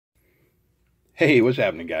Hey, what's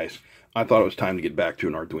happening, guys? I thought it was time to get back to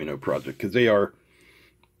an Arduino project because they are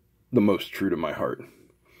the most true to my heart.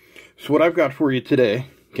 So what I've got for you today,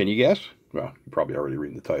 can you guess? Well, you're probably already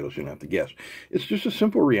reading the titles, you don't have to guess. It's just a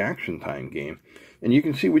simple reaction time game. And you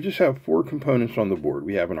can see we just have 4 components on the board.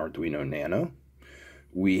 We have an Arduino Nano.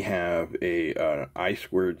 We have a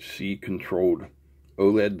I2C controlled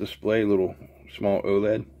OLED display, little small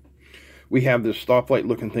OLED. We have this stoplight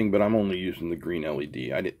looking thing, but I'm only using the green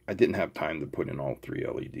LED. I didn't have time to put in all 3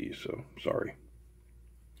 LEDs, so sorry.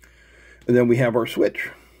 And then we have our switch.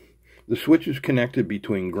 The switch is connected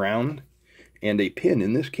between ground and a pin.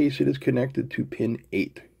 In this case, it is connected to pin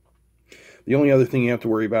 8. The only other thing you have to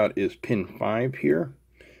worry about is pin 5 here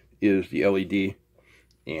is the LED,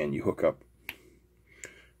 and you hook up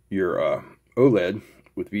your OLED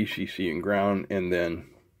with VCC and ground, and then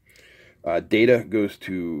data goes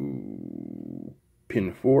to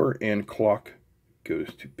pin 4 and clock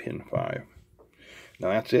goes to pin 5. Now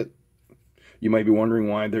that's it. You might be wondering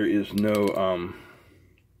why there is no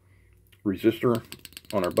resistor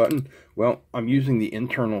on our button. Well, I'm using the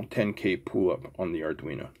internal 10K pull-up on the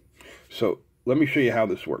Arduino. So let me show you how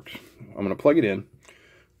this works. I'm going to plug it in.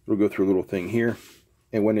 It'll go through a little thing here.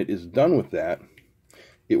 And when it is done with that,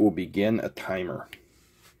 it will begin a timer.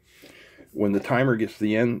 When the timer gets to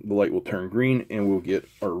the end, the light will turn green and we'll get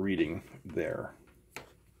our reading there.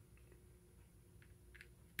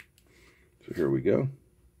 So here we go.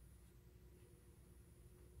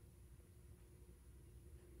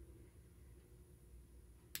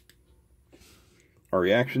 Our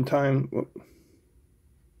reaction time,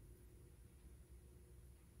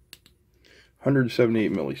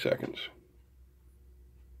 178 milliseconds.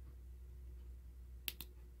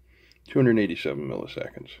 287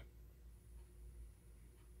 milliseconds.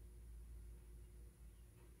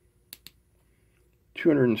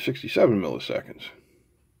 267 milliseconds.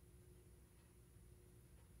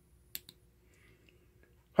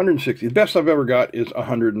 160. The best I've ever got is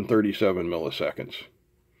 137 milliseconds.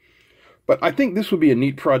 But I think this would be a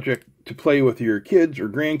neat project to play with your kids or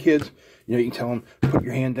grandkids. You know, you can tell them, put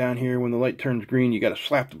your hand down here. When the light turns green, you got to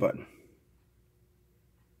slap the button.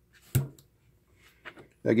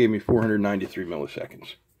 That gave me 493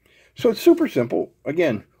 milliseconds. So it's super simple.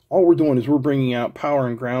 Again, all we're doing is we're bringing out power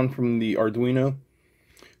and ground from the Arduino,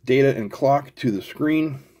 data and clock to the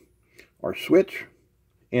screen, our switch,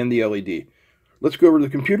 and the LED. Let's go over to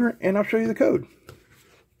the computer and I'll show you the code.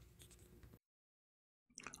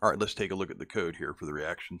 All right, let's take a look at the code here for the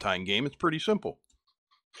reaction time game. It's pretty simple.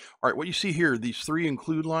 All right, what you see here, these 3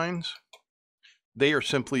 include lines, they are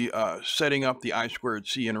simply setting up the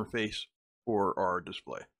I2C interface for our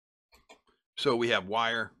display. So we have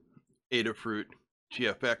wire, Adafruit,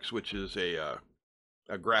 GFX, which is a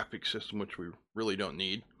graphic system, which we really don't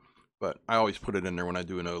need, but I always put it in there when I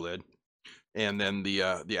do an OLED. And then the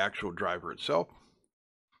actual driver itself.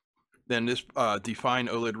 Then this define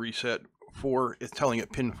OLED reset 4, it's telling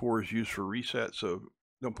it pin 4 is used for reset, so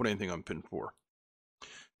don't put anything on pin 4.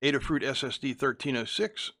 Adafruit SSD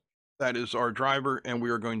 1306, that is our driver, and we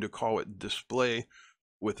are going to call it display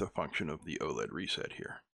with a function of the OLED reset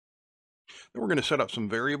here. Then we're going to set up some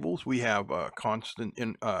variables. We have a constant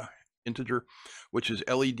integer, which is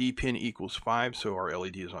LED pin equals 5, so our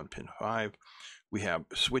LED is on pin 5. We have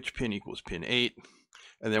switch pin equals pin 8,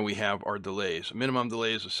 and then we have our delays. Minimum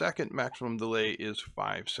delay is a second, maximum delay is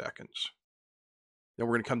 5 seconds. Then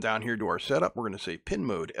we're going to come down here to our setup. We're going to say pin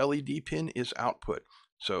mode. LED pin is output,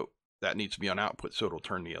 so that needs to be on output, so it'll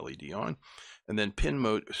turn the LED on. And then pin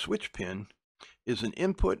mode switch pin is an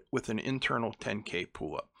input with an internal 10K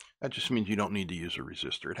pull-up. That just means you don't need to use a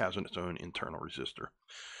resistor. It has its own internal resistor.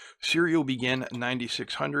 Serial begin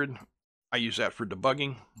 9600. I use that for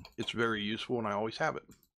debugging. It's very useful and I always have it.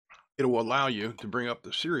 It will allow you to bring up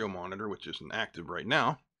the serial monitor, which isn't active right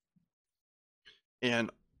now, and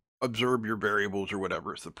observe your variables or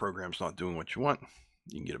whatever. If the program's not doing what you want,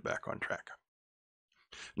 you can get it back on track.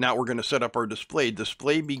 Now we're going to set up our display.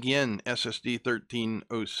 Display begin SSD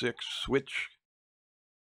 1306 switch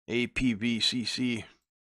APVCC.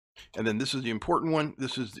 And then this is the important one.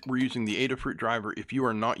 We're using the Adafruit driver. If you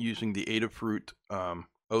are not using the Adafruit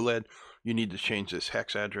OLED, you need to change this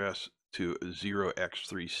hex address to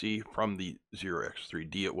 0x3c from the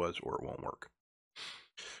 0x3d it was, or it won't work.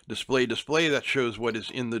 Display, that shows what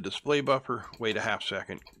is in the display buffer. Wait a half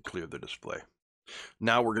second, clear the display.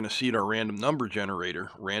 Now we're going to seed our random number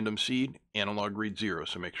generator, random seed, analog read 0.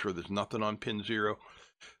 So make sure there's nothing on pin 0.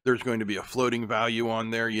 There's going to be a floating value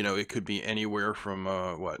on there. You know, it could be anywhere from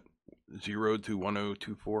 0 to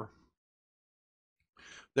 1024.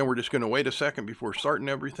 Then we're just going to wait a second before starting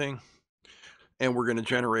everything. and we're going to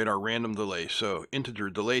generate our random delay. So integer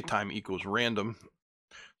delay time equals random,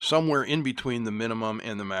 somewhere in between the minimum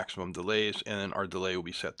and the maximum delays, and then our delay will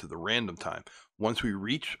be set to the random time. Once we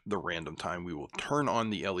reach the random time, we will turn on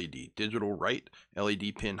the LED, digital right,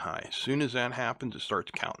 LED pin high. As soon as that happens, it starts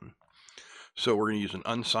counting. So we're going to use an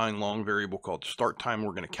unsigned long variable called start time.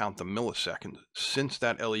 We're going to count the milliseconds since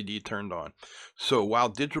that LED turned on. So while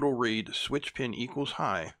digital read switch pin equals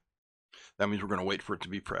high, that means we're going to wait for it to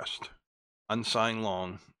be pressed. Unsigned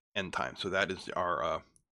long end time. So that is our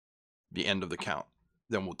the end of the count.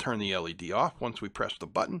 Then we'll turn the LED off once we press the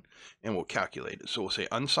button, and we'll calculate it. So we'll say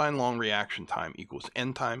unsigned long reaction time equals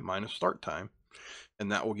end time minus start time,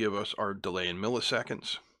 and that will give us our delay in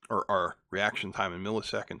milliseconds, or our reaction time in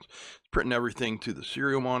milliseconds. It's printing everything to the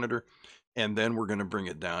serial monitor, and then we're going to bring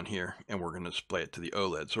it down here, and we're going to display it to the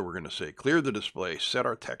OLED. So we're going to say clear the display, set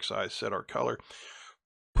our text size, set our color,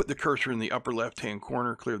 put the cursor in the upper left-hand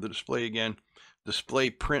corner, clear the display again, display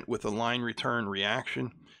print with a line return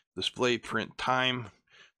reaction, display print time.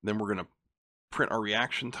 Then we're going to print our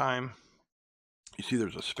reaction time. You see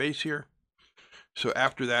there's a space here. So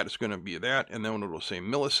after that, it's going to be that, and then it'll say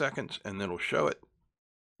milliseconds, and then it'll show it.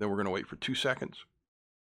 Then we're going to wait for 2 seconds.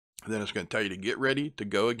 And then it's going to tell you to get ready to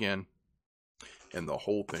go again, and the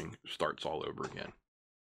whole thing starts all over again.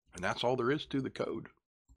 And that's all there is to the code.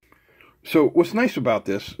 So what's nice about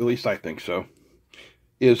this, at least I think so,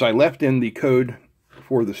 is I left in the code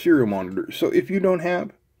for the serial monitor. So if you don't have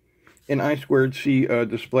an I2C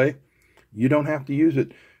display, you don't have to use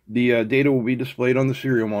it. The data will be displayed on the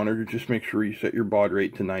serial monitor. Just make sure you set your baud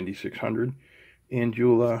rate to 9600, and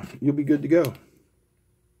you'll be good to go.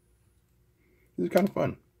 This is kind of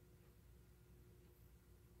fun.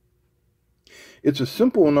 It's a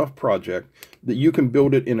simple enough project that you can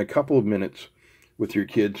build it in a couple of minutes with your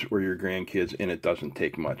kids or your grandkids, and it doesn't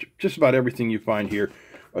take much. Just about everything you find here,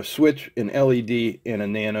 a switch, an LED, and a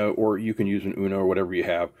nano, or you can use an Uno or whatever you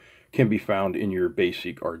have, can be found in your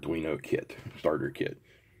basic Arduino kit, starter kit.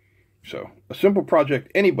 So a simple project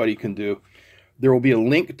anybody can do. There will be a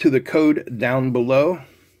link to the code down below.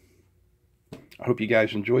 I hope you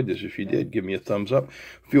guys enjoyed this. If you did, give me a thumbs up.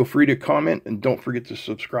 Feel free to comment, and don't forget to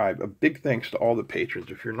subscribe. A big thanks to all the patrons.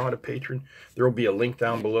 If you're not a patron, there will be a link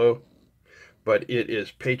down below. But it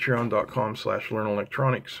is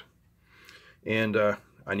patreon.com/learnelectronics. And I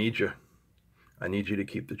need you. I need you to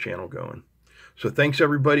keep the channel going. So thanks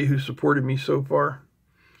everybody who supported me so far.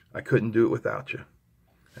 I couldn't do it without you.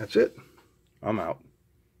 That's it. I'm out.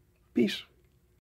 Peace.